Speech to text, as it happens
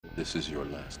This is your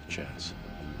last chance.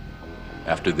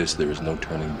 After this, there is no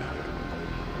turning back.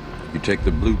 You take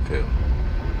the blue pill.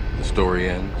 The story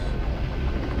ends.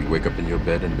 You wake up in your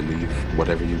bed and believe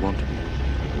whatever you want to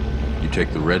be. You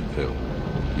take the red pill.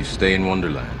 You stay in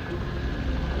Wonderland.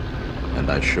 And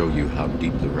I show you how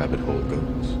deep the rabbit hole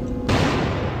goes.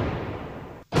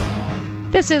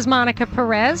 This is Monica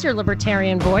Perez, your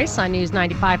libertarian voice on News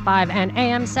 95.5 and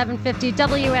AM 750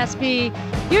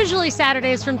 WSB. Usually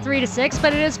Saturdays from 3 to 6,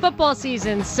 but it is football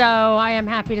season, so I am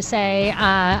happy to say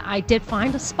I did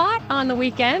find a spot on the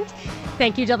weekend.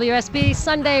 Thank you, WSB.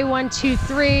 Sunday 1, 2,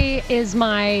 3 is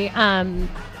my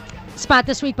spot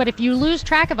this week, but if you lose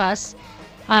track of us,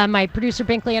 my producer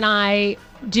Binkley and I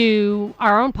do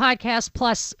our own podcast,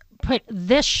 plus put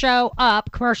this show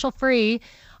up commercial-free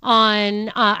on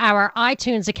our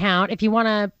iTunes account. If you want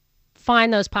to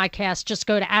find those podcasts, just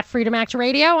go to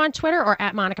 @FreedomActRadio on Twitter or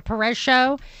 @Monica Perez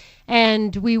Show,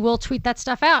 and we will tweet that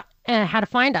stuff out and how to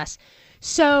find us.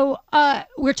 So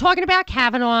we're talking about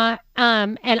Kavanaugh,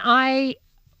 and I,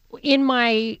 in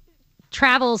my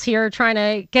travels here trying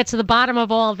to get to the bottom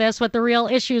of all of this, what the real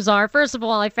issues are. First of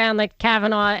all, I found that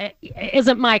Kavanaugh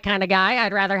isn't my kind of guy.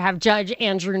 I'd rather have Judge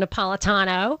Andrew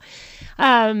Napolitano.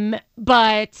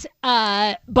 But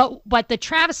the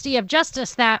travesty of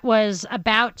justice that was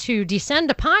about to descend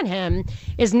upon him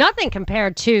is nothing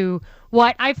compared to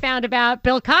what I found about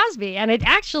Bill Cosby. And it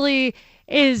actually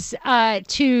is,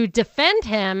 to defend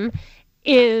him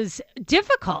is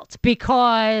difficult,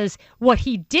 because what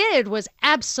he did was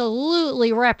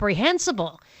absolutely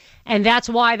reprehensible. And that's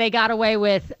why they got away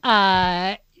with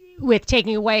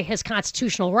taking away his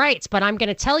constitutional rights. But I'm going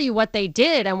to tell you what they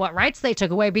did and what rights they took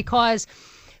away, because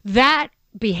that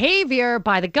behavior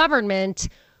by the government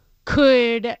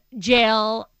could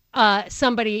jail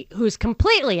somebody who's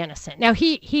completely innocent. Now,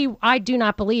 I do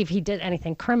not believe he did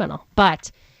anything criminal, but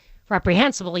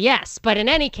reprehensible, yes. But in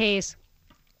any case,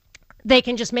 they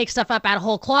can just make stuff up out of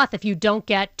whole cloth if you don't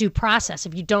get due process,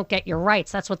 if you don't get your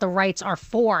rights. That's what the rights are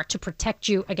for, to protect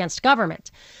you against government.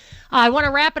 I want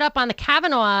to wrap it up on the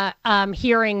Kavanaugh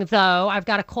hearing, though. I've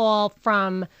got a call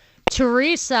from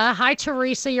Teresa. Hi,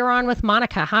 Teresa. You're on with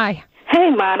Monica. Hi.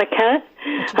 Hey, Monica.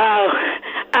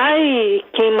 I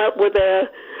came up with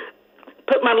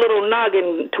put my little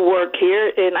noggin to work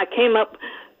here, and I came up,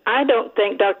 I don't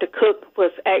think Dr. Cook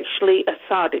was actually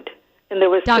assaulted. And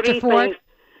there was Dr. three Ford? things.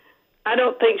 I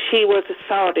don't think she was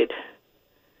assaulted.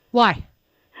 Why?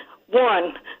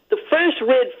 One, the first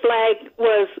red flag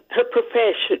was her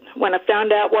profession when I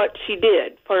found out what she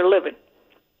did for a living.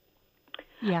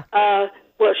 Yeah.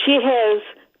 Well, she has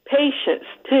patience,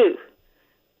 too.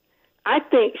 I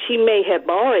think she may have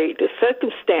borrowed the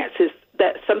circumstances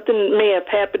that something may have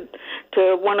happened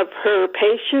to one of her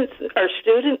patients or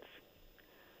students.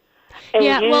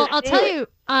 Yeah, well, I'll tell you.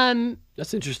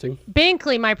 That's interesting.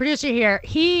 Binkley, my producer here,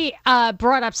 he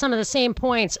brought up some of the same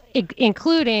points,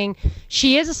 including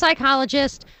she is a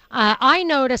psychologist. I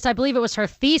noticed, I believe it was her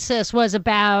thesis was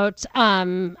about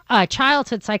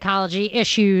childhood psychology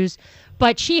issues,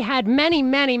 but she had many,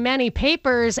 many, many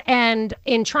papers, and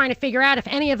in trying to figure out if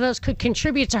any of those could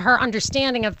contribute to her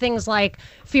understanding of things like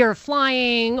fear of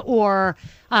flying or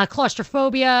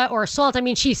claustrophobia or assault. I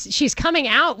mean, she's coming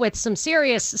out with some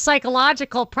serious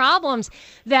psychological problems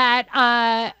that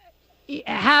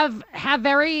have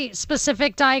very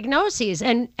specific diagnoses.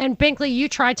 And Binkley, you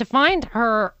tried to find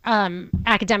her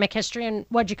academic history, and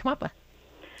what'd you come up with?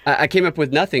 I came up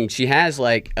with nothing. She has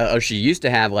or she used to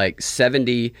have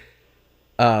 70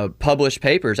 published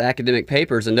papers, academic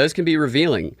papers, and those can be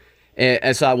revealing.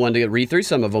 And so I wanted to read through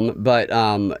some of them, but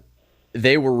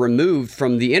they were removed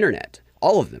from the internet.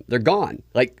 All of them. They're gone.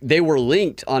 They were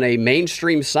linked on a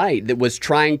mainstream site that was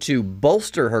trying to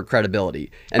bolster her credibility.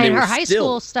 And her high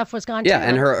school stuff was gone, too. Yeah,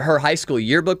 and her high school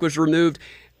yearbook was removed.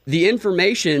 The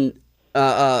information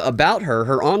about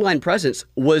her online presence,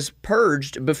 was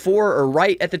purged before or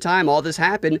right at the time all this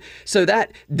happened. So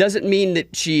that doesn't mean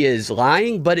that she is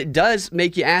lying, but it does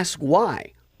make you ask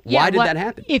why. Why did that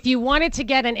happen? If you wanted to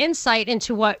get an insight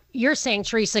into what you're saying,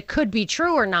 Teresa, could be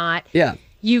true or not,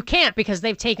 you can't, because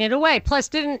they've taken it away. Plus,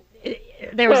 there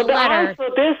was a letter.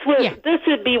 Also, this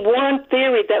would be one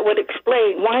theory that would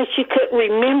explain why she couldn't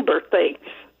remember things.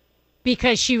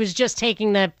 Because she was just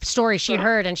taking the story she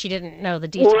heard and she didn't know the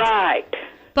details. Right.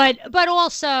 But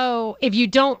also, if you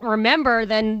don't remember,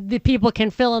 then the people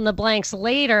can fill in the blanks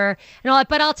later and all that.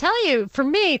 But I'll tell you, for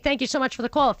me, thank you so much for the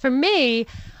call. For me,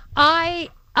 I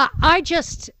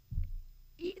just,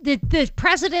 the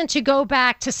precedent to go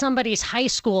back to somebody's high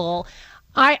school,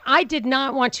 I did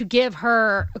not want to give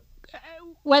her,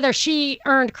 whether she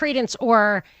earned credence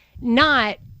or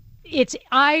not,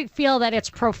 I feel that it's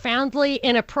profoundly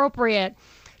inappropriate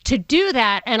to do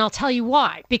that, and I'll tell you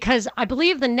why. Because I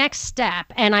believe the next step,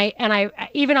 and I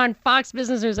even on Fox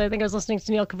Business News, I think I was listening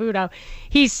to Neil Cavuto,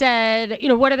 he said,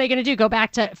 what are they going to do? Go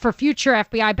back for future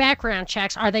FBI background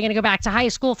checks? Are they going to go back to high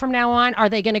school from now on? Are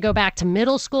they going to go back to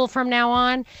middle school from now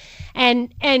on?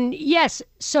 And yes,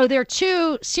 so there are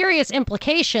two serious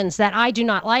implications that I do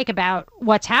not like about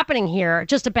what's happening here,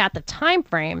 just about the time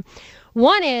frame.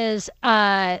 One is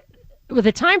with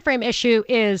the time frame issue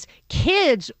is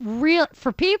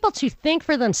for people to think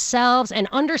for themselves and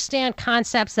understand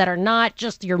concepts that are not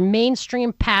just your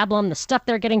mainstream pablum, the stuff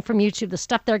they're getting from YouTube, the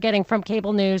stuff they're getting from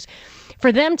cable news,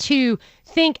 for them to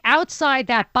think outside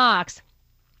that box.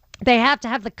 They have to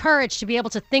have the courage to be able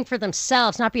to think for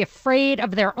themselves, not be afraid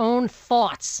of their own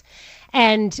thoughts.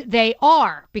 And they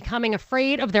are becoming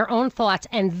afraid of their own thoughts.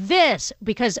 And this,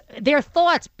 because their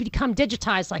thoughts become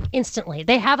digitized like instantly.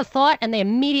 They have a thought and they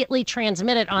immediately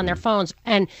transmit it on their phones.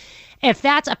 And if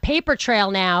that's a paper trail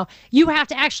now, you have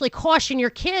to actually caution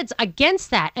your kids against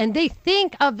that. And they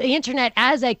think of the internet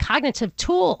as a cognitive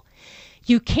tool.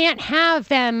 You can't have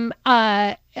them.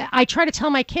 I try to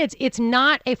tell my kids it's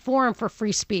not a forum for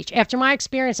free speech. After my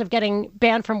experience of getting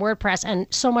banned from WordPress and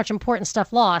so much important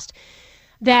stuff lost,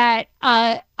 that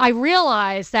I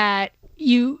realize that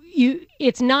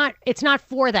it's not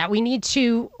for that. We need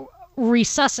to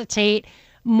resuscitate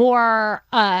more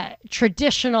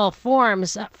traditional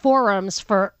forums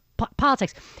for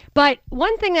politics. But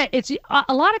one thing that it's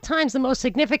a lot of times the most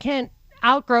significant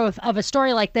outgrowth of a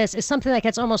story like this is something that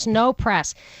gets almost no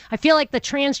press. I feel like the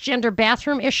transgender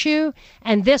bathroom issue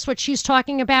and what she's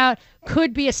talking about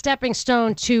could be a stepping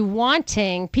stone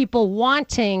to people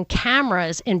wanting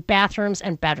cameras in bathrooms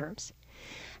and bedrooms.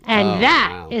 And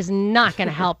that is not going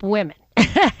to help women.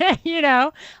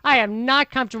 I am not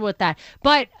comfortable with that.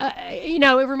 But,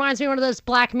 it reminds me of one of those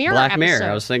Black Mirror episodes. Black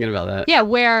Mirror, I was thinking about that. Yeah,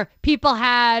 where people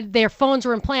had their phones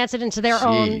were implanted into their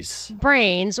own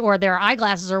brains or their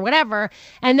eyeglasses or whatever.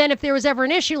 And then if there was ever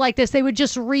an issue like this, they would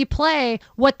just replay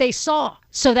what they saw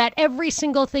so that every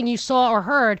single thing you saw or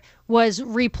heard was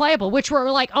replayable, which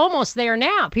we're like almost there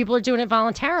now. People are doing it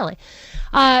voluntarily.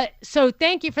 So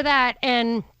thank you for that.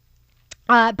 And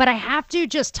but I have to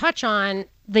just touch on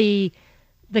the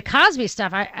Cosby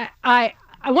stuff. I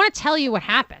want to tell you what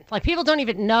happened. Like, people don't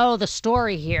even know the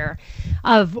story here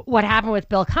of what happened with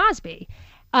Bill Cosby.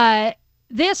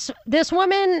 This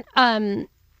woman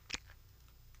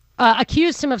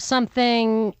accused him of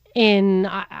something in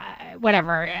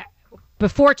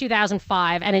before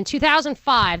 2005, and in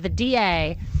 2005 the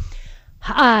DA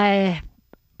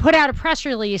put out a press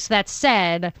release that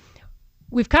said,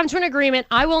 "We've come to an agreement.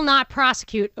 I will not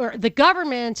prosecute, or the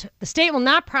state will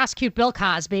not prosecute Bill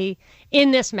Cosby in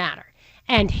this matter."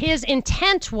 And his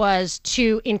intent was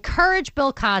to encourage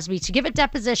Bill Cosby to give a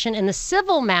deposition in the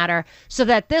civil matter so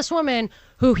that this woman,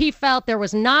 who he felt there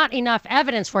was not enough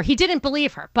evidence for, he didn't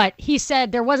believe her, but he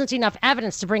said there wasn't enough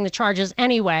evidence to bring the charges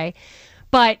anyway.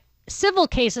 But civil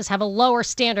cases have a lower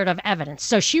standard of evidence.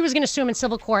 So she was going to sue him in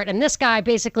civil court, and this guy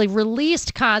basically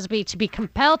released Cosby to be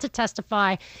compelled to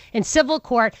testify in civil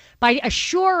court by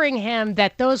assuring him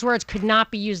that those words could not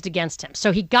be used against him.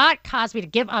 So he got Cosby to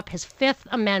give up his Fifth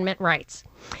Amendment rights,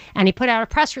 and he put out a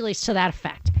press release to that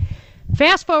effect.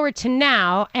 Fast forward to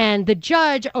now, and the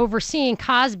judge overseeing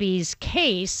Cosby's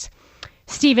case,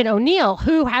 Stephen O'Neill,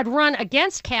 who had run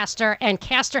against Castor, and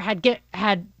Castor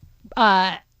had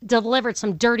delivered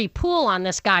some dirty pool on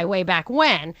this guy way back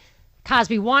when.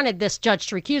 Cosby wanted this judge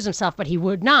to recuse himself, but he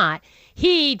would not.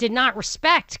 He did not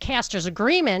respect Castor's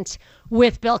agreement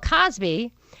with Bill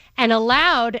Cosby and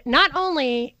allowed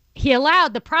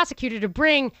the prosecutor to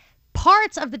bring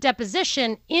parts of the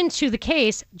deposition into the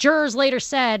case. Jurors later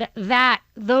said that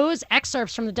those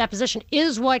excerpts from the deposition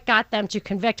is what got them to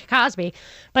convict Cosby,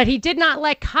 but he did not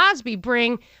let Cosby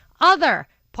bring other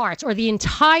parts or the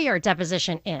entire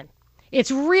deposition in. It's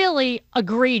really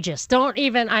egregious.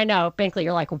 I know, Binkley,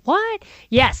 you're like, what?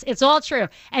 Yes, it's all true.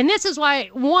 And this is why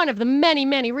one of the many,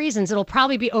 many reasons it'll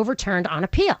probably be overturned on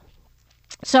appeal.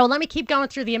 So let me keep going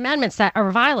through the amendments that are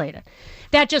violated.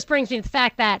 That just brings me to the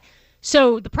fact that,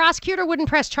 so the prosecutor wouldn't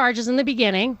press charges in the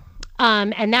beginning,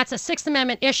 and that's a Sixth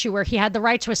Amendment issue where he had the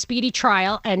right to a speedy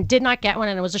trial and did not get one,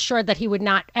 and was assured that he would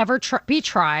not ever be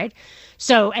tried.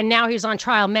 So, and now he's on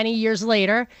trial many years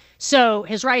later. So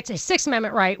his Sixth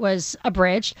Amendment right was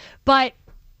abridged. But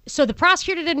so the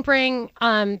prosecutor didn't bring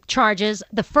charges.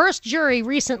 The first jury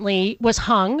recently was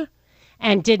hung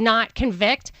and did not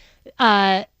convict.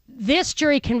 This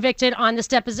jury convicted on this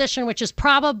deposition, which is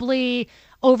probably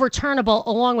overturnable,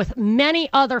 along with many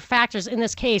other factors in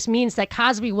this case, means that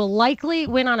Cosby will likely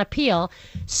win on appeal.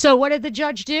 So what did the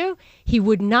judge do? He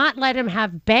would not let him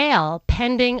have bail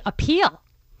pending appeal.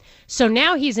 So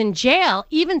now he's in jail,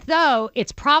 even though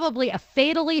it's probably a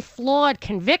fatally flawed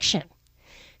conviction.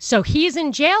 So he's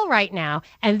in jail right now,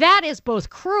 and that is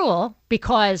both cruel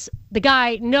because the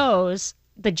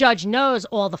judge knows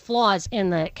all the flaws in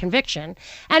the conviction,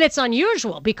 and it's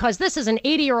unusual because this is an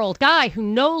 80-year-old guy who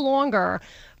no longer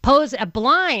a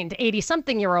blind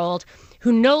 80-something-year-old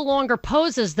who no longer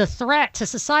poses the threat to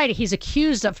society he's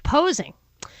accused of posing.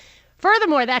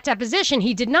 Furthermore, that deposition,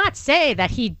 he did not say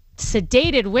that he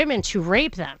sedated women to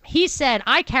rape them. He said,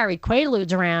 I carried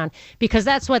Quaaludes around because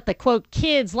that's what the, quote,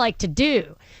 kids like to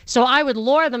do. So I would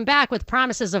lure them back with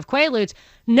promises of Quaaludes,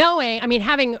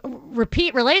 having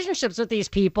repeat relationships with these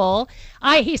people.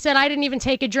 He said, I didn't even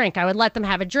take a drink. I would let them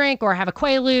have a drink or have a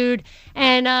Quaalude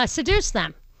and seduce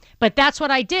them. But that's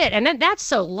what I did. And then that's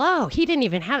so low. He didn't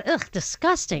even have,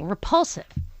 disgusting, repulsive.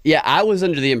 Yeah, I was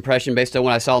under the impression, based on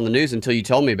what I saw on the news until you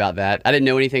told me about that. I didn't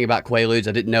know anything about Quaaludes.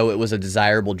 I didn't know it was a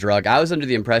desirable drug. I was under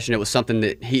the impression it was something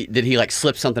that he like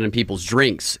slipped something in people's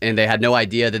drinks and they had no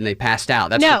idea, then they passed out.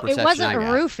 That's the perception it wasn't I got.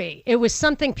 A roofie. It was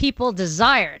something people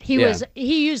desired. He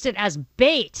used it as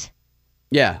bait.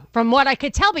 Yeah. From what I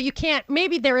could tell, but you can't.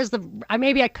 Maybe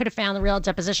I could have found the real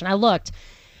deposition. I looked.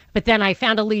 But then I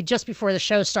found a lead just before the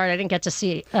show started. I didn't get to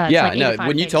see.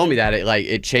 When you told me that,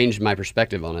 it changed my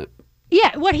perspective on it.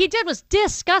 Yeah, what he did was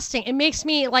disgusting. It makes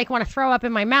me want to throw up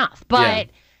in my mouth. But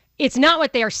it's not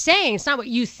what they are saying. It's not what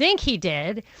you think he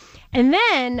did. And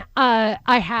then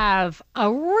I have a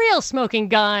real smoking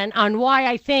gun on why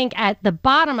I think at the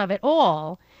bottom of it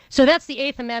all. So that's the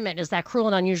Eighth Amendment, is that cruel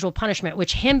and unusual punishment,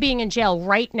 which him being in jail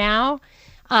right now,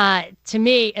 to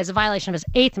me, is a violation of his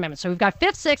Eighth Amendment. So we've got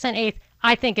Fifth, Sixth, and Eighth.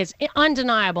 I think it's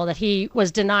undeniable that he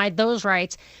was denied those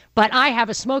rights. But I have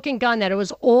a smoking gun that it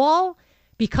was all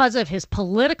because of his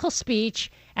political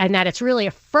speech and that it's really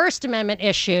a First Amendment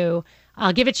issue.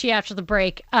 I'll give it to you after the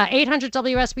break. 800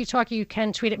 WSB Talk. You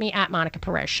can tweet at me at Monica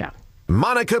Perez Show.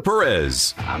 Monica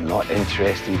Perez. I'm not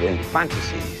interested in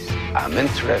fantasies. I'm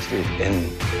interested in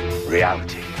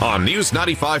reality. On News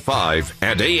 95.5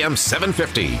 and AM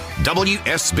 750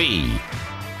 WSB.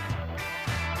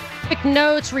 Quick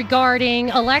notes regarding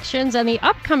elections and the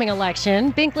upcoming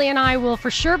election. Binkley and I will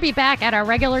for sure be back at our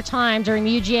regular time during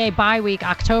the UGA bye week,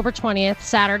 October 20th,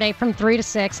 Saturday from 3 to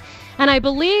 6. And I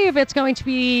believe it's going to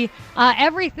be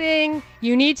everything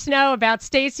you need to know about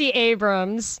Stacey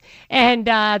Abrams and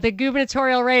the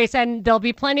gubernatorial race. And there'll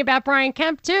be plenty about Brian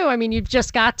Kemp, too. I mean, you've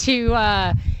just got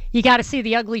to see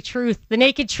the ugly truth, the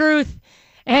naked truth.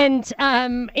 And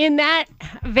in that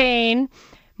vein,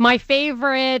 my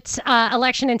favorite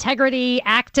election integrity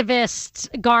activist,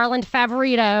 Garland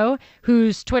Favorito,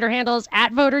 whose Twitter handle is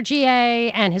 @VoterGA,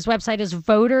 and his website is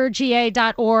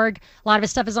voterga.org. A lot of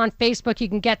his stuff is on Facebook. You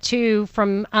can get to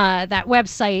from that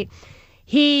website.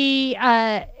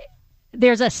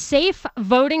 There's a Safe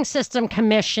Voting System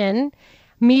Commission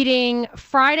meeting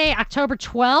Friday, October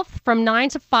 12th from 9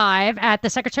 to 5 at the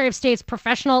Secretary of State's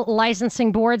Professional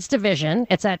Licensing Boards Division.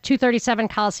 It's at 237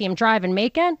 Coliseum Drive in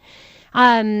Macon.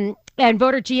 And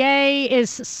Voter GA is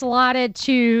slotted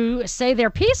to say their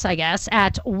piece, I guess,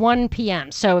 at 1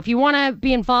 p.m. So if you want to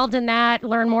be involved in that,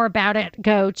 learn more about it,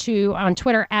 go to on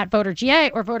Twitter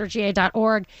 @VoterGA or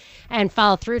voterga.org and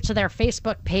follow through to their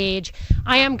Facebook page.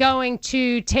 I am going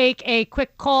to take a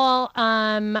quick call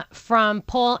from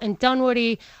Paul in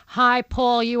Dunwoody. Hi,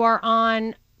 Paul. You are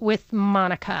on with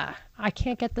Monica. I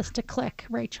can't get this to click,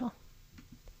 Rachel.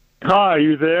 Hi,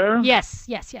 you there? Yes.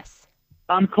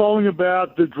 I'm calling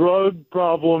about the drug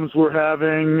problems we're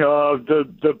having.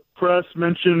 The press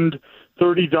mentioned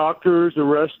 30 doctors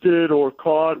arrested or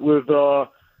caught with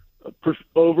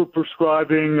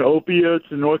over-prescribing opiates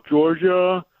in North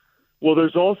Georgia. Well,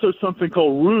 there's also something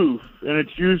called roof, and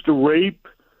it's used to rape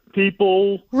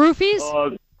people.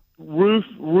 Roofies?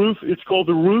 Roof. It's called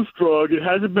the roof drug. It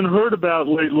hasn't been heard about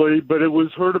lately, but it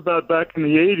was heard about back in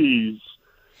the 80s.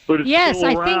 But it's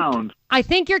still around. I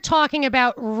think you're talking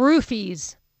about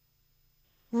roofies.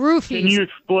 Roofies.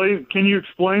 Can you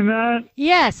explain that?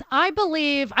 Yes, I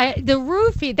believe the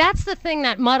roofie. That's the thing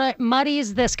that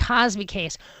muddies this Cosby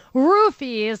case.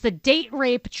 Roofie is the date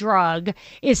rape drug.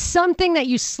 Is something that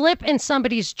you slip in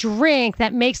somebody's drink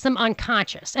that makes them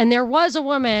unconscious. And there was a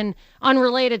woman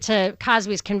unrelated to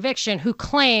Cosby's conviction who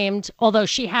claimed, although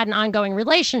she had an ongoing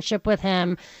relationship with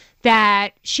him,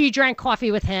 that she drank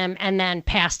coffee with him and then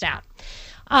passed out.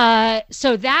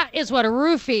 So that is what a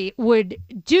roofie would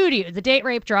do to you. The date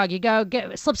rape drug, you go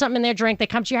slip something in their drink, they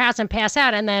come to your house and pass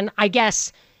out, and then I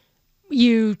guess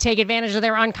you take advantage of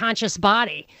their unconscious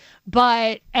body,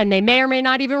 and they may or may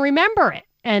not even remember it.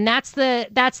 And that's the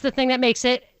thing that makes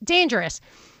it dangerous.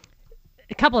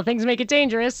 A couple of things make it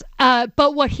dangerous.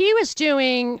 But what he was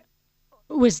doing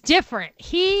was different.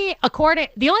 The only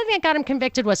thing that got him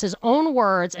convicted was his own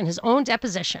words and his own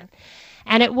deposition.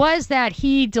 And it was that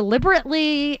he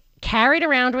deliberately carried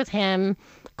around with him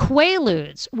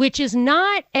Quaaludes, which is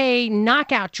not a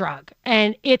knockout drug,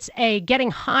 and it's a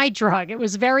getting high drug. It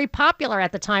was very popular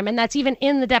at the time, and that's even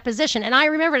in the deposition. And I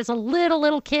remember it as a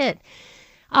little kid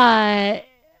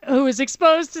who was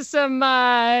exposed to some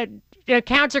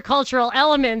countercultural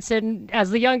elements and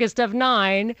as the youngest of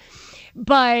 9.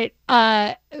 But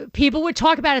people would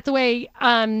talk about it the way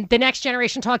the next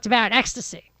generation talked about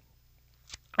ecstasy.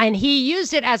 And he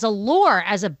used it as a lure,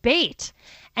 as a bait.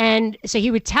 And so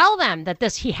he would tell them that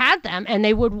he had them and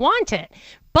they would want it.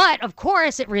 But of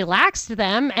course, it relaxed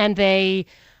them and they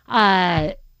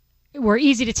were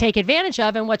easy to take advantage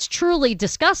of. And what's truly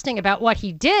disgusting about what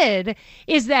he did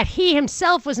is that he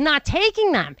himself was not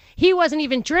taking them. He wasn't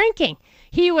even drinking.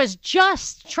 He was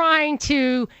just trying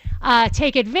to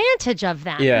take advantage of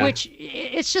them, which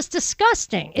it's just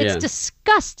disgusting. It's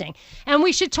disgusting. And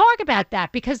we should talk about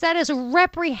that because that is a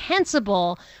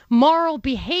reprehensible moral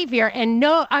behavior. And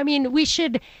we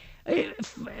should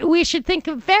think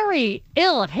very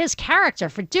ill of his character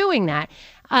for doing that.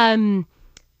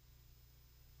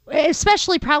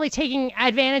 Especially probably taking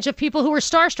advantage of people who were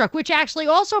starstruck, which actually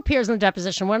also appears in the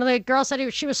deposition. One of the girls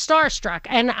said she was starstruck,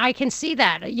 and I can see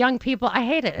that. Young people, I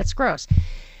hate it. It's gross.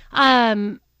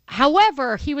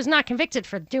 However, he was not convicted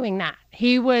for doing that.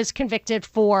 He was convicted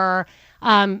for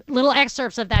little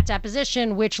excerpts of that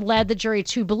deposition, which led the jury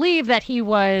to believe that he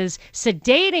was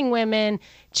sedating women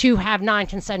to have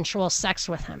non-consensual sex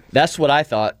with him. That's what I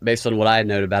thought, based on what I had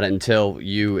known about it until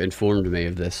you informed me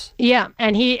of this. Yeah,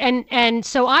 and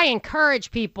so I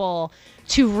encourage people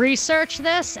to research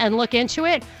this and look into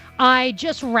it. I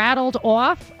just rattled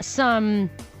off some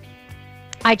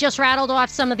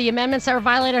of the amendments that were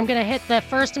violated. I'm going to hit the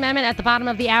First Amendment at the bottom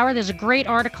of the hour. There's a great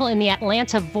article in the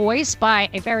Atlanta Voice by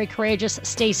a very courageous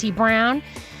Stacey Brown.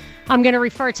 I'm going to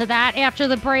refer to that after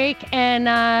the break. And,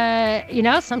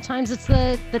 sometimes it's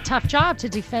the tough job to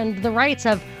defend the rights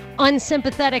of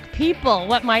unsympathetic people.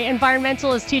 What my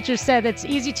environmentalist teacher said, it's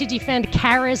easy to defend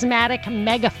charismatic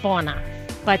megafauna.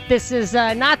 But this is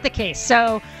not the case.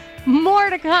 So more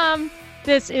to come.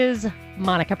 This is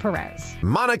Monica Perez.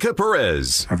 Monica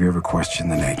Perez. Have you ever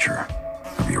questioned the nature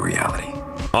of your reality?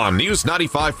 On News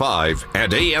 95.5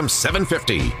 and AM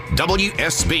 750,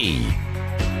 WSB.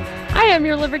 I am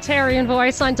your libertarian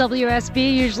voice on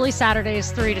WSB, usually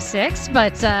Saturdays 3 to 6,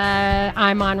 but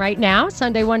I'm on right now,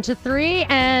 Sunday 1 to 3,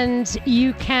 and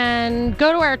you can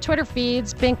go to our Twitter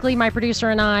feeds, Binkley, my producer,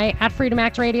 and I, at Freedom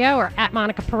Act Radio or at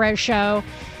Monica Perez Show,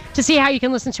 to see how you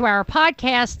can listen to our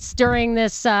podcasts during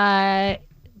this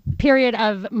period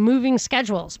of moving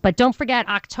schedules. But don't forget,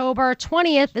 October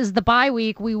 20th is the bye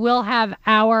week. We will have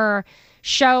our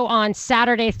show on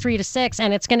Saturday 3 to 6,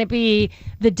 and it's going to be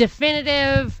the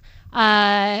definitive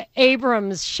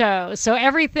Abrams show. So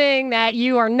everything that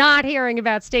you are not hearing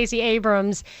about Stacey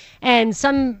Abrams and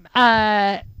some,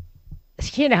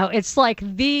 it's like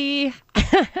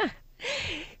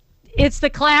it's the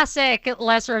classic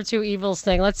lesser of two evils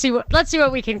thing. Let's see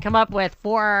what we can come up with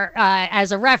for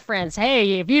as a reference.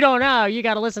 Hey, if you don't know, you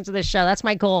got to listen to this show. That's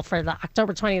my goal for the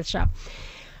October 20th show.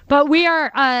 But we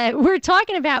were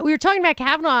talking about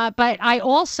Kavanaugh, but I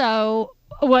also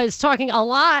was talking a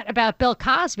lot about Bill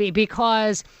Cosby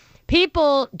because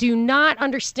people do not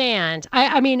understand.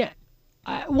 I mean,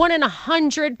 1 in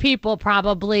 100 people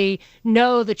probably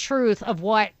know the truth of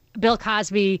what Bill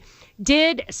Cosby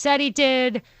said he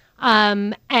did,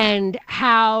 and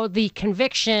how the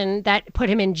conviction that put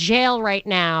him in jail right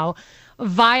now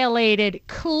violated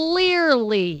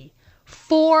clearly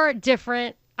 4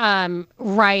 different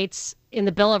rights in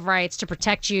the Bill of Rights to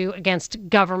protect you against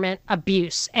government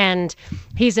abuse. And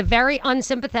he's a very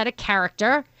unsympathetic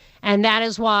character, and that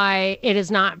is why it is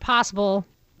not possible.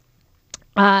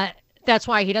 That's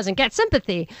why he doesn't get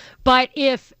sympathy. But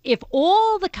if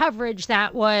all the coverage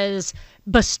that was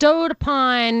bestowed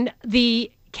upon the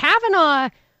Kavanaugh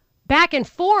back and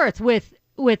forth with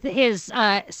his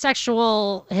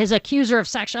his accuser of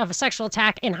a sexual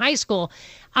attack in high school,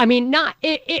 I mean,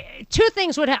 two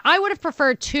things I would have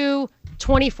preferred 2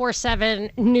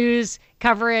 24/7 news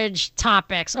coverage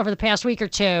topics over the past week or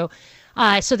two.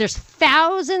 So there's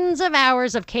thousands of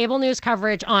hours of cable news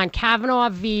coverage on Kavanaugh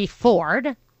v.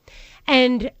 Ford,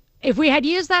 and if we had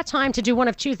used that time to do one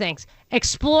of two things,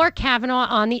 explore Kavanaugh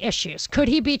on the issues. Could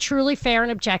he be truly fair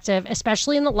and objective,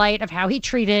 especially in the light of how he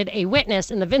treated a witness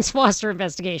in the Vince Foster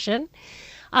investigation,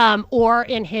 or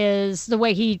in the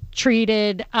way he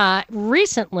treated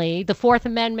recently the Fourth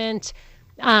Amendment,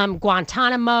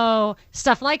 Guantanamo,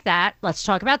 stuff like that. Let's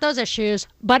talk about those issues.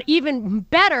 But even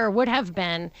better would have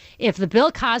been if the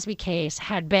Bill Cosby case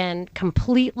had been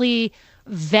completely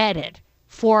vetted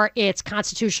for its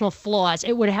constitutional flaws.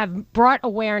 It would have brought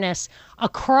awareness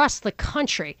across the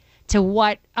country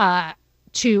to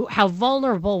to how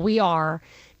vulnerable we are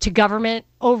to government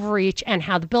overreach, and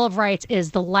how the Bill of Rights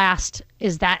is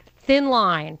that thin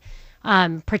line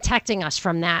protecting us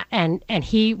from that. And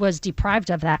he was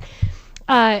deprived of that.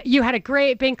 You had a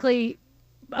great, Binkley,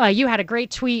 you had a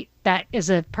great tweet that is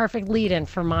a perfect lead-in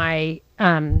for my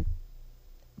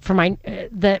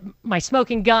my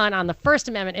smoking gun on the First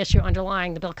Amendment issue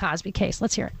underlying the Bill Cosby case.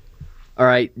 Let's hear it. All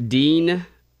right. Dean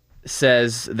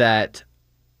says that,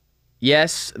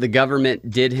 yes, the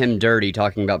government did him dirty,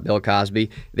 talking about Bill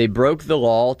Cosby. They broke the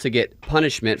law to get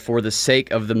punishment for the sake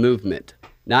of the movement,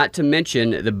 not to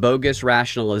mention the bogus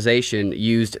rationalization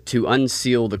used to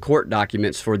unseal the court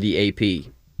documents for the AP.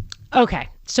 Okay.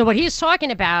 So what Dean's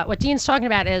talking about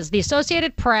is the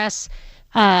Associated Press,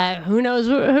 who knows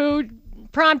who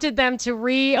prompted them to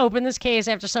reopen this case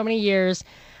after so many years,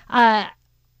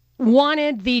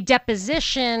 wanted the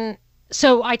deposition.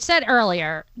 So I said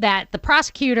earlier that the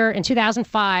prosecutor in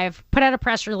 2005 put out a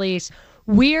press release.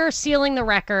 We're sealing the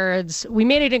records. We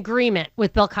made an agreement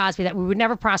with Bill Cosby that we would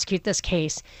never prosecute this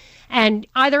case. And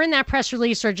either in that press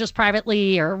release or just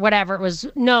privately or whatever, it was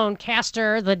known,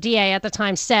 Castor, the DA at the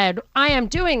time, said, I am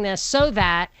doing this so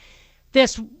that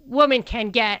this woman can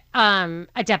get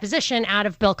a deposition out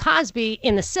of Bill Cosby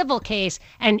in the civil case,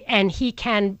 and he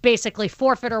can basically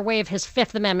forfeit or waive his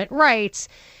Fifth Amendment rights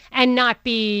and not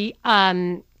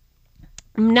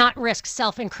risk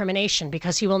self-incrimination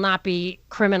because he will not be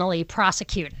criminally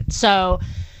prosecuted. So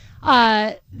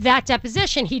that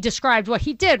deposition, he described what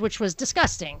he did, which was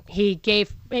disgusting.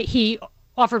 He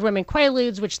offered women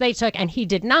Quaaludes, which they took, and he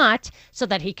did not, so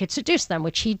that he could seduce them,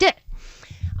 which he did.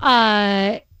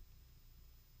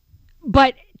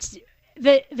 But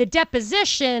the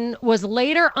deposition was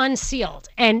later unsealed,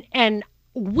 and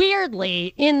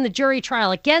weirdly, in the jury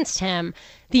trial against him,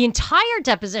 the entire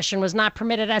deposition was not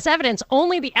permitted as evidence,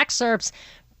 only the excerpts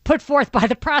put forth by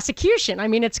the prosecution. I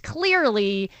mean, it's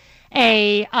clearly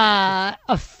a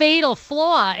fatal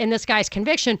flaw in this guy's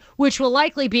conviction, which will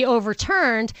likely be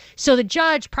overturned. So the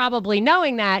judge, probably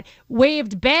knowing that,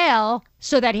 waived bail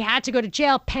so that he had to go to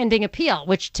jail pending appeal,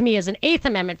 which to me is an Eighth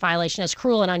Amendment violation. It's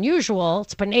cruel and unusual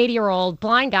to put an 80-year-old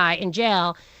blind guy in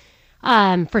jail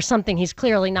for something he's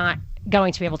clearly not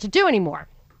going to be able to do anymore.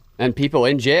 And people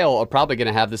in jail are probably going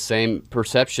to have the same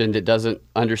perception that doesn't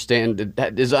understand,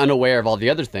 that is unaware of all the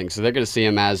other things. So they're going to see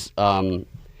him as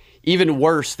even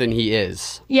worse than he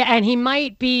is. Yeah, and he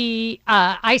might be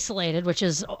isolated, which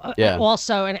is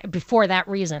also before that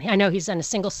reason. I know he's in a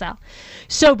single cell.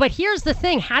 So, but here's the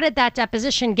thing. How did that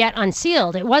deposition get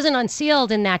unsealed? It wasn't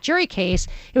unsealed in that jury case.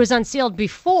 It was unsealed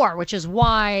before, which is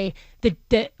why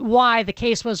the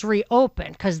case was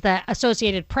reopened, because the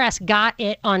Associated Press got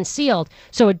it unsealed.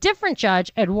 So a different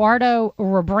judge, Eduardo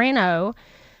Rebrano,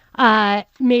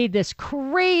 made this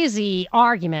crazy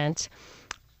argument.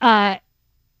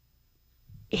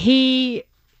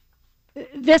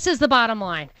 This is the bottom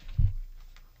line.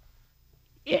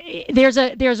 There's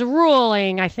a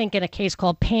ruling, I think, in a case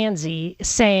called Pansy,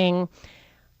 saying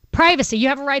privacy. You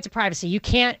have a right to privacy.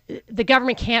 The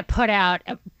government can't put out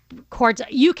courts.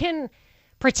 You can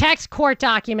protect court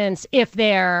documents if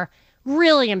they're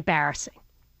really embarrassing.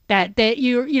 That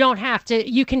you don't have to.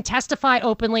 You can testify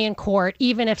openly in court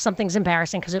even if something's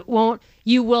embarrassing, because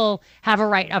you will have a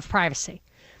right of privacy.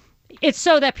 It's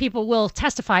so that people will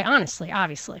testify honestly,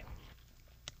 obviously.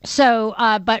 So,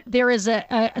 but there is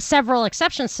several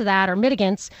exceptions to that, or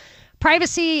mitigants.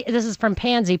 Privacy, this is from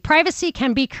Pansy, privacy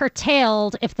can be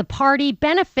curtailed if the party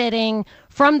benefiting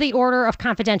from the order of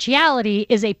confidentiality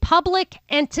is a public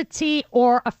entity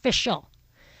or official.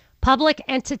 Public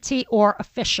entity or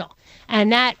official.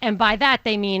 And by that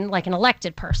they mean like an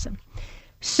elected person.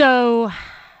 So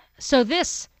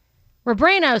this,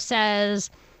 Rebrano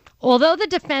says, although the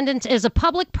defendant is a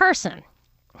public person,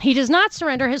 he does not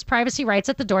surrender his privacy rights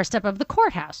at the doorstep of the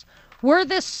courthouse. Were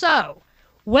this so,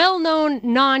 well-known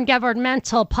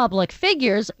non-governmental public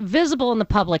figures visible in the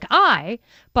public eye,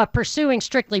 but pursuing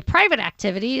strictly private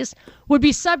activities, would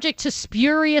be subject to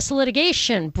spurious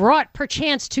litigation brought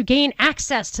perchance to gain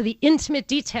access to the intimate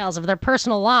details of their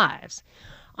personal lives.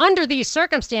 Under these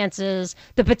circumstances,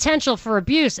 the potential for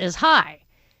abuse is high.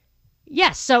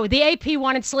 Yes, so the AP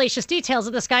wanted salacious details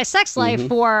of this guy's sex life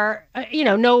for,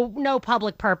 no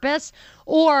public purpose.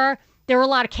 Or there were a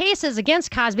lot of cases against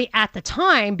Cosby at the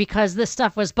time because this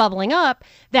stuff was bubbling up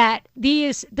that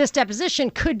this deposition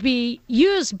could be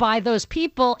used by those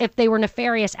people if they were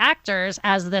nefarious actors,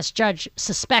 as this judge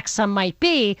suspects some might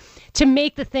be, to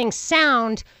make the thing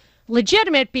sound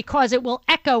legitimate because it will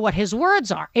echo what his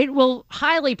words are. It will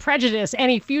highly prejudice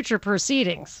any future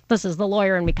proceedings. This is the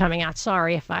lawyer in me coming out.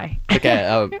 Sorry if I...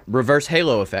 Okay, reverse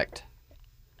halo effect.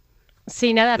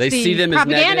 See, now that's they see them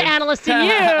propaganda as analyst to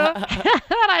you.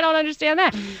 I don't understand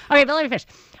that. Okay, but let me finish.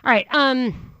 All right.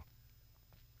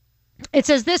 It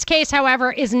says this case,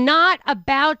 however, is not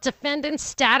about defendant's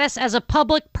status as a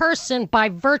public person by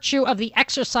virtue of the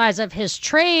exercise of his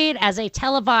trade as a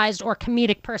televised or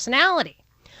comedic personality.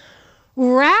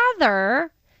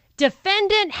 Rather,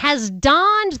 defendant has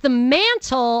donned the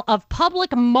mantle of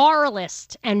public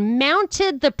moralist and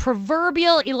mounted the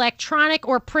proverbial electronic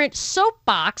or print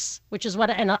soapbox, which is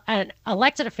what an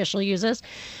elected official uses,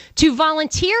 to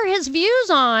volunteer his views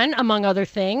on, among other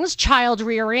things, child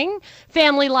rearing,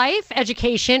 family life,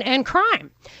 education, and crime.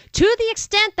 To the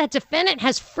extent that defendant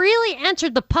has freely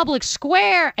entered the public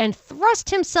square and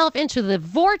thrust himself into the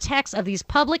vortex of these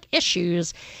public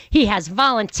issues, he has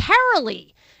voluntarily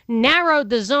narrowed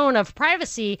the zone of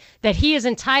privacy that he is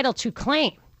entitled to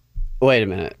claim. Wait a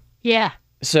minute. Yeah.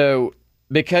 So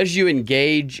because you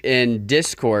engage in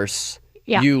discourse,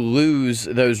 you lose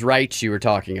those rights you were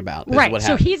talking about. Right.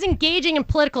 So he's engaging in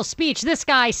political speech. This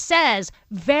guy says,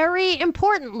 very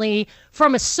importantly,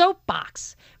 from a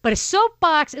soapbox. But a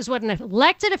soapbox is what an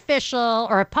elected official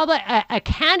or a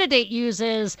candidate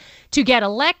uses to get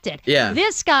elected. Yeah.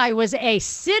 This guy was a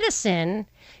citizen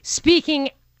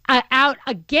speaking out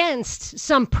against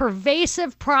some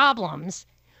pervasive problems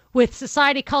with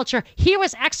society culture. He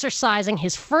was exercising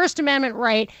his First Amendment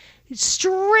right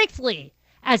strictly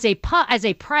as a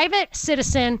private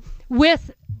citizen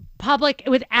with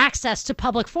access to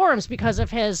public forums because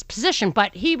of his position.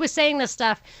 But he was saying this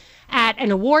stuff at an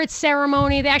awards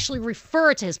ceremony. They actually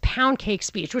refer to his pound cake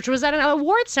speech, which was at an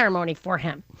award ceremony for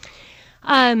him.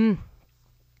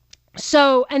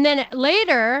 So, and then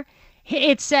later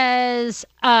it says,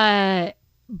 so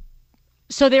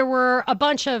there were a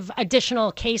bunch of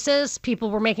additional cases. People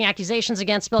were making accusations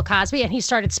against Bill Cosby, and he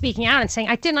started speaking out and saying,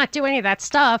 I did not do any of that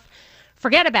stuff.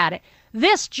 Forget about it.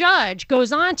 This judge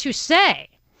goes on to say,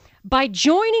 by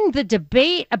joining the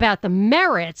debate about the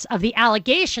merits of the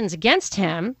allegations against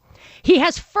him, he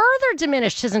has further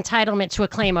diminished his entitlement to a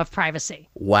claim of privacy.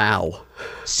 Wow.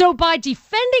 So by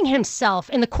defending himself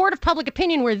in the court of public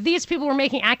opinion where these people were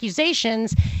making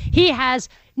accusations, he has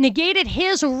negated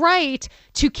his right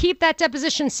to keep that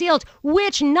deposition sealed,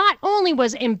 which not only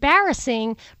was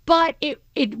embarrassing, but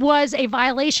it was a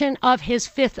violation of his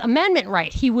Fifth Amendment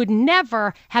right. He would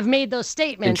never have made those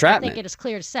statements. Entrapment. I think it is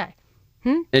clear to say.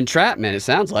 Entrapment, it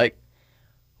sounds like.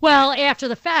 Well, after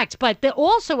the fact, but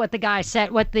also what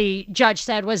the judge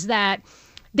said was that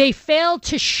they failed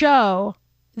to show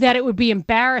that it would be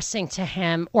embarrassing to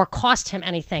him or cost him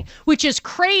anything, which is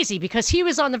crazy because he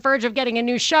was on the verge of getting a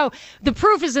new show. The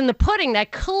proof is in the pudding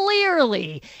that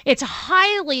clearly it's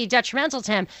highly detrimental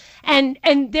to him. And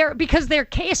because their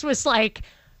case was like,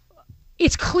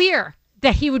 it's clear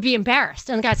that he would be embarrassed.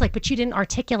 And the guy's like, but you didn't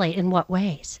articulate in what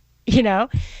ways.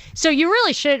 So you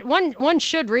really should, one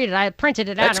should read it. I printed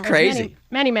it out. That's crazy.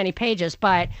 Many pages,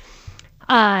 but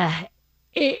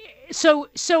so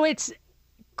it's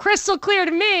crystal clear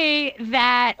to me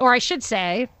that, or I should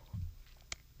say,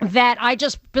 that I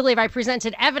just believe I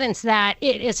presented evidence that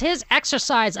it is his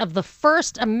exercise of the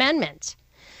First Amendment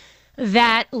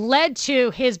that led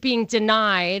to his being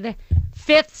denied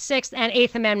Fifth, Sixth, and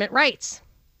Eighth Amendment rights.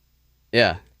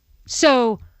 Yeah.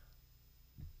 So,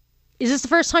 is this the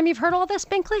first time you've heard all this,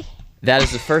 Binkley? That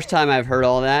is the first time I've heard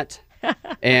all that.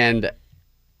 And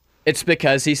it's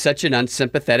because he's such an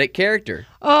unsympathetic character.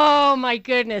 Oh, my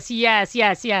goodness. Yes.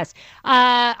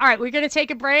 All right, we're going to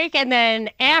take a break. And then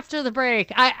after the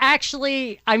break,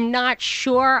 I'm not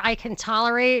sure I can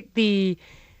tolerate the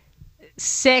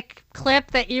sick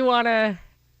clip that you want to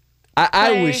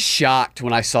I was shocked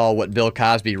when I saw what Bill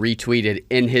Cosby retweeted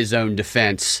in his own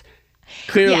defense,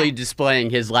 clearly displaying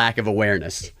his lack of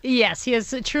awareness. Yes, he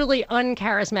is truly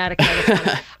uncharismatic.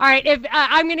 All right,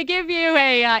 I'm going to give you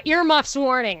a earmuffs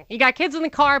warning. You got kids in the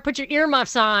car, put your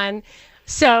earmuffs on.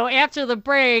 So after the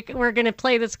break, we're going to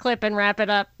play this clip and wrap it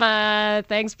up.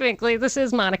 Thanks, Binkley. This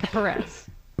is Monica Perez.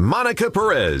 Monica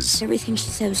Perez. Everything she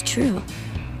said was true.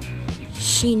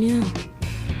 She knew.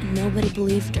 And nobody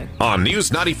believed her. On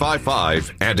News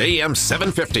 95.5 and AM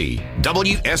 750,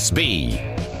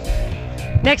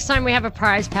 WSB. Next time we have a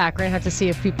prize pack, we're going to have to see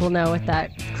if people know what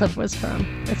that clip was from.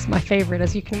 It's my favorite,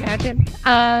 as you can imagine.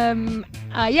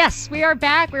 Yes, we are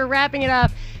back. We're wrapping it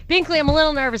up. Binkley, I'm a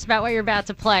little nervous about what you're about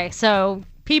to play. So,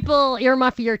 people,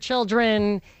 earmuff your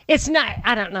children. It's not,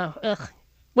 I don't know. Ugh.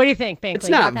 What do you think, Binkley? It's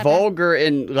not vulgar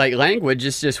in like language.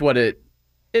 It's just what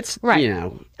it's, right. You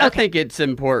know, I think it's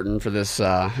important for this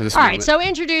All moment. right, so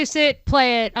introduce it,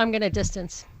 play it. I'm going to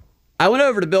distance. I went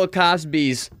over to Bill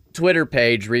Cosby's Twitter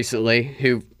page recently,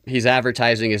 who he's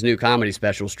advertising his new comedy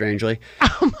special, strangely.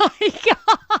 Oh, my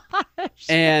gosh.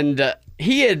 And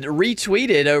he had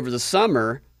retweeted over the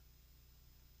summer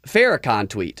Farrakhan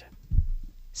tweet.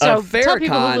 So tell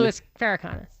people who Louis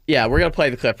Farrakhan is. Yeah, we're going to play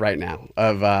the clip right now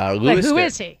of Louis. Wait, who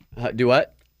is he? Do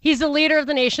what? He's the leader of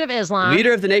the Nation of Islam.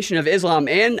 Leader of the Nation of Islam,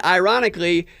 and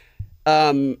ironically,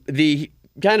 the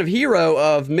kind of hero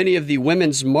of many of the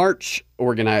Women's March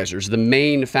organizers, the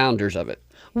main founders of it.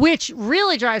 Which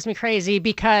really drives me crazy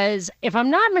because, if I'm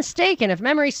not mistaken, if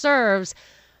memory serves,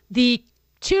 the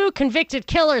 2 convicted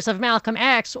killers of Malcolm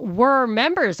X were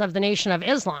members of the Nation of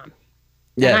Islam.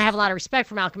 Yes. And I have a lot of respect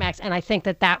for Malcolm X, and I think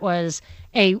that was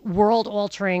a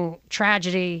world-altering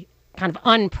tragedy, kind of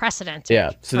unprecedented.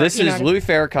 Yeah, so this is Louis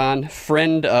Farrakhan,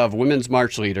 friend of Women's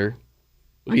March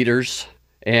leaders,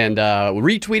 and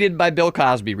retweeted by Bill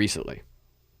Cosby recently.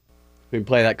 We can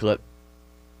play that clip.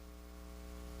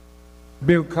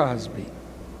 Bill Cosby.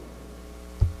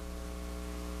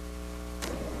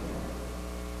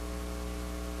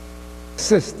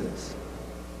 Sisters.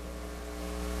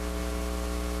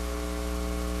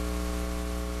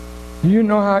 Do you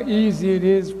know how easy it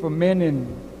is for men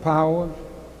in power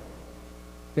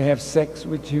to have sex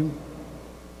with you?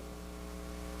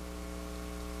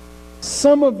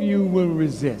 Some of you will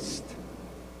resist,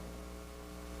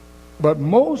 but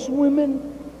most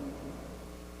women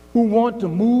who want to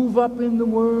move up in the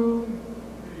world,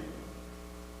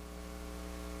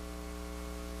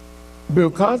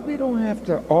 Bill Cosby don't have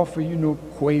to offer you no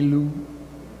Quaalude.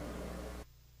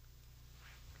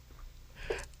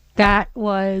 That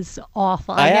was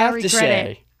awful. I have regret to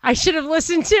say, it. I should have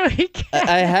listened to it again.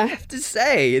 I have to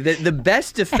say that the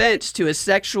best defense to a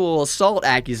sexual assault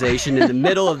accusation in the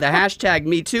middle of the hashtag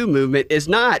 #MeToo movement is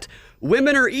not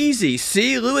women are easy.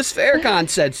 See, Louis Farrakhan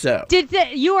said so.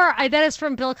 That is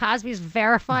from Bill Cosby's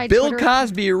verified Bill Twitter?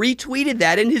 Cosby retweeted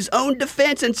that in his own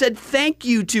defense and said thank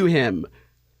you to him.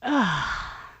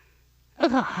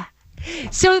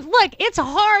 So, look, it's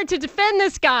hard to defend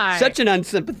this guy. Such an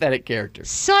unsympathetic character.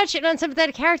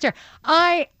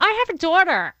 I have a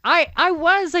daughter. I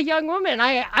was a young woman.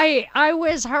 I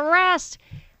was harassed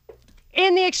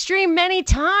in the extreme many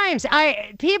times.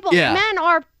 Men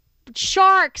are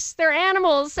sharks. They're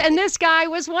animals. And this guy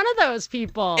was one of those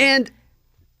people. And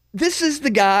this is the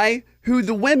guy who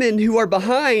the women who are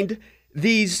behind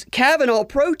these Kavanaugh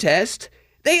protests,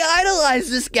 they idolize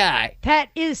this guy.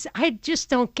 I just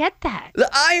don't get that. The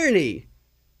irony.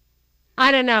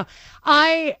 I don't know.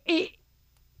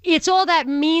 It's all that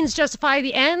means justify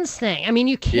the ends thing. I mean,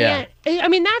 you can't. Yeah. I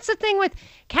mean, that's the thing with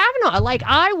Kavanaugh. Like,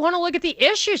 I want to look at the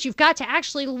issues. You've got to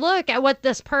actually look at what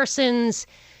this person's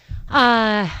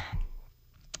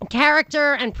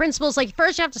character and principles. Like,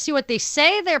 first you have to see what they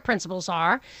say their principles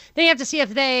are. Then you have to see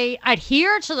if they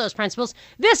adhere to those principles.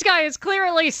 This guy is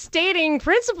clearly stating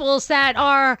principles that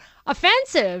are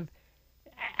offensive.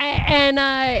 And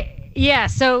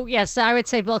so yes, I would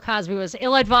say Bill Cosby was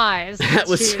ill-advised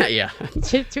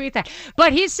to tweet that.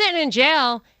 But he's sitting in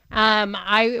jail,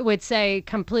 I would say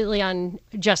completely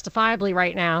unjustifiably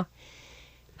right now.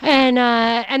 And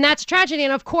that's a tragedy.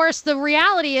 And of course, the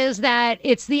reality is that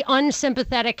it's the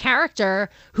unsympathetic character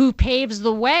who paves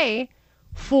the way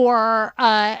for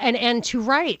an end to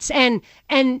rights. And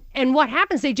what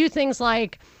happens? They do things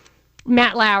like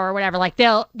Matt Lauer or whatever. Like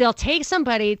they'll take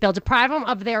somebody, they'll deprive them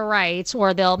of their rights,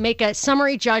 or they'll make a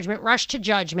summary judgment, rush to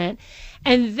judgment,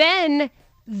 and then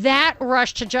that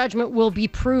rush to judgment will be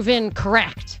proven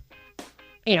correct.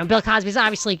 You know, Bill Cosby's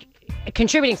obviously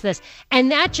contributing to this, and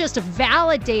that just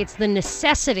validates the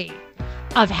necessity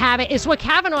of having, is what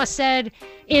Kavanaugh said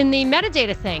in the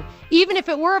metadata thing. Even if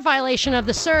it were a violation of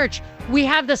the search, we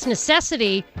have this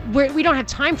necessity where we don't have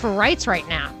time for rights right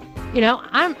now. You know,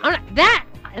 that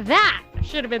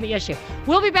should have been the issue.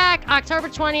 We'll be back October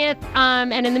 20th,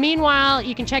 and in the meanwhile,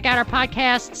 you can check out our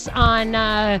podcasts on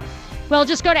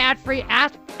just go to at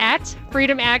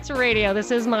Freedom Acts Radio.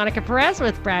 This is Monica Perez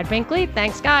with Brad Binkley.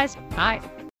 Thanks, guys. Bye.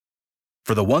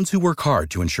 For the ones who work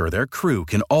hard to ensure their crew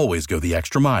can always go the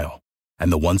extra mile,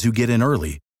 and the ones who get in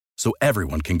early so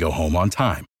everyone can go home on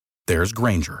time, there's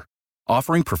Grainger,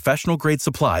 offering professional-grade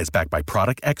supplies backed by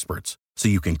product experts so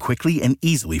you can quickly and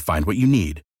easily find what you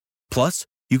need. Plus,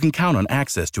 you can count on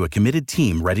access to a committed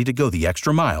team ready to go the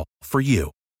extra mile for you.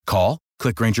 Call,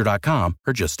 click Grainger.com,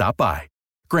 or just stop by.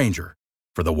 Grainger,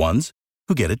 for the ones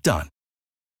who get it done.